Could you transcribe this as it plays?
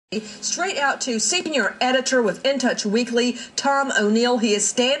Straight out to senior editor with In Touch Weekly, Tom O'Neill. He is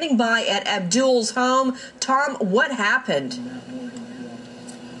standing by at Abdul's home. Tom, what happened?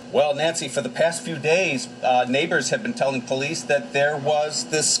 Well, Nancy, for the past few days, neighbors have been telling police that there was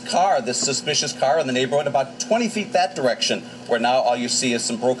this suspicious car in the neighborhood about 20 feet that direction, where now all you see is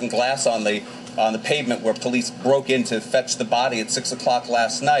some broken glass on the pavement where police broke in to fetch the body at 6 o'clock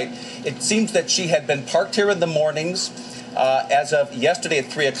last night. It seems that she had been parked here in the mornings. As of yesterday at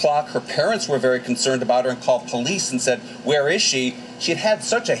 3 o'clock, her parents were very concerned about her and called police and said, "Where is she?" She had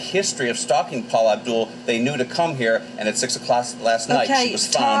such a history of stalking Paula Abdul, they knew to come here, and at 6 o'clock last night she was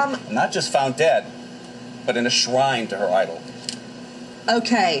found, not just found dead, but in a shrine to her idol.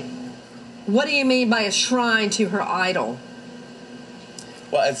 Okay, what do you mean by a shrine to her idol?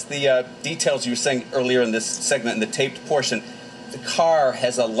 Well, as the details you were saying earlier in this segment, in the taped portion, the car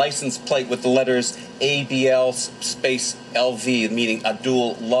has a license plate with the letters ABL space LV, meaning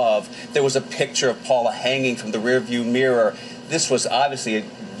Abdul Love. There was a picture of Paula hanging from the rearview mirror. This was obviously a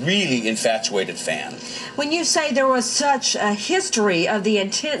really infatuated fan. When you say there was such a history of the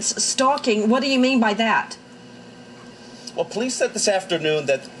intense stalking, what do you mean by that? Well, police said this afternoon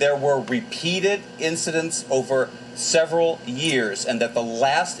that there were repeated incidents over several years, and that the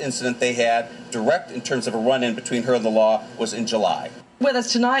last incident they had, direct in terms of a run-in between her and the law, was in July. With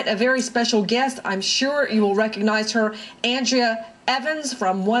us tonight, a very special guest. I'm sure you will recognize her. Andrea Evans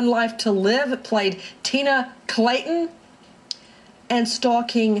from One Life to Live played Tina Clayton and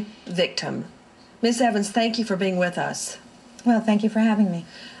stalking victim. Miss Evans, thank you for being with us. Well, thank you for having me.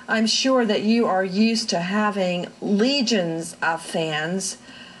 I'm sure that you are used to having legions of fans.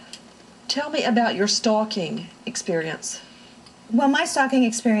 Tell me about your stalking experience. Well, my stalking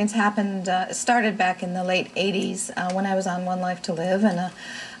experience started back in the late 80s when I was on One Life to Live, and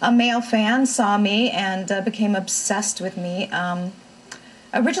a male fan saw me and became obsessed with me.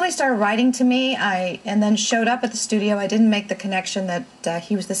 Originally started writing to me, and then showed up at the studio. I didn't make the connection that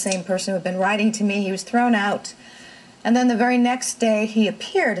he was the same person who had been writing to me. He was thrown out. And then the very next day he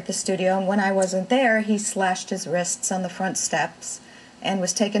appeared at the studio, and when I wasn't there, he slashed his wrists on the front steps and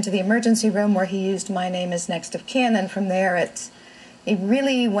was taken to the emergency room, where he used my name as next of kin, and from there it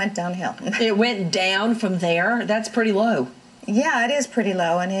really went downhill. It went down from there? That's pretty low. Yeah, it is pretty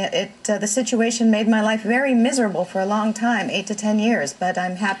low, and the situation made my life very miserable for a long time, 8 to 10 years, but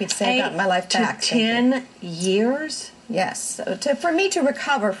I'm happy to say I got my life back. 8 to 10 years? Yes, for me to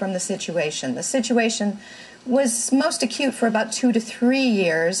recover from the situation. The situation was most acute for about 2 to 3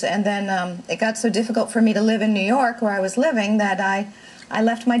 years, and then it got so difficult for me to live in New York, where I was living, that I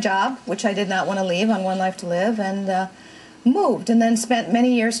left my job, which I did not want to leave on One Life to Live, and moved, and then spent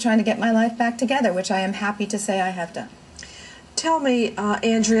many years trying to get my life back together, which I am happy to say I have done. Tell me,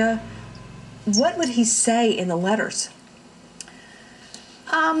 Andrea, what would he say in the letters?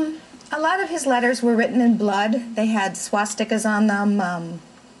 A lot of his letters were written in blood. They had swastikas on them,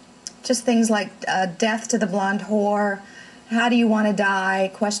 just things like death to the blonde whore, how do you want to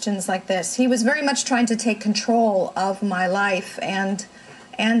die, questions like this. He was very much trying to take control of my life and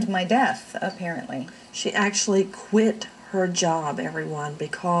my death, apparently. She actually quit her job, everyone,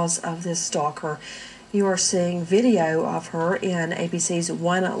 because of this stalker. You are seeing video of her in ABC's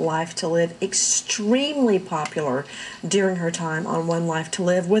One Life to Live, extremely popular during her time on One Life to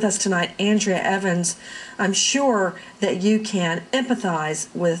Live. With us tonight, Andrea Evans. I'm sure that you can empathize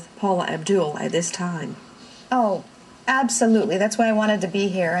with Paula Abdul at this time. Oh, absolutely. That's why I wanted to be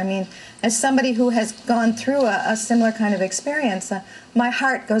here. I mean, as somebody who has gone through a similar kind of experience, my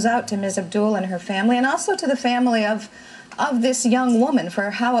heart goes out to Ms. Abdul and her family, and also to the family of this young woman, for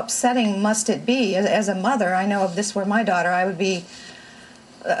how upsetting must it be. As a mother, I know if this were my daughter, I would be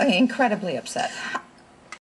incredibly upset.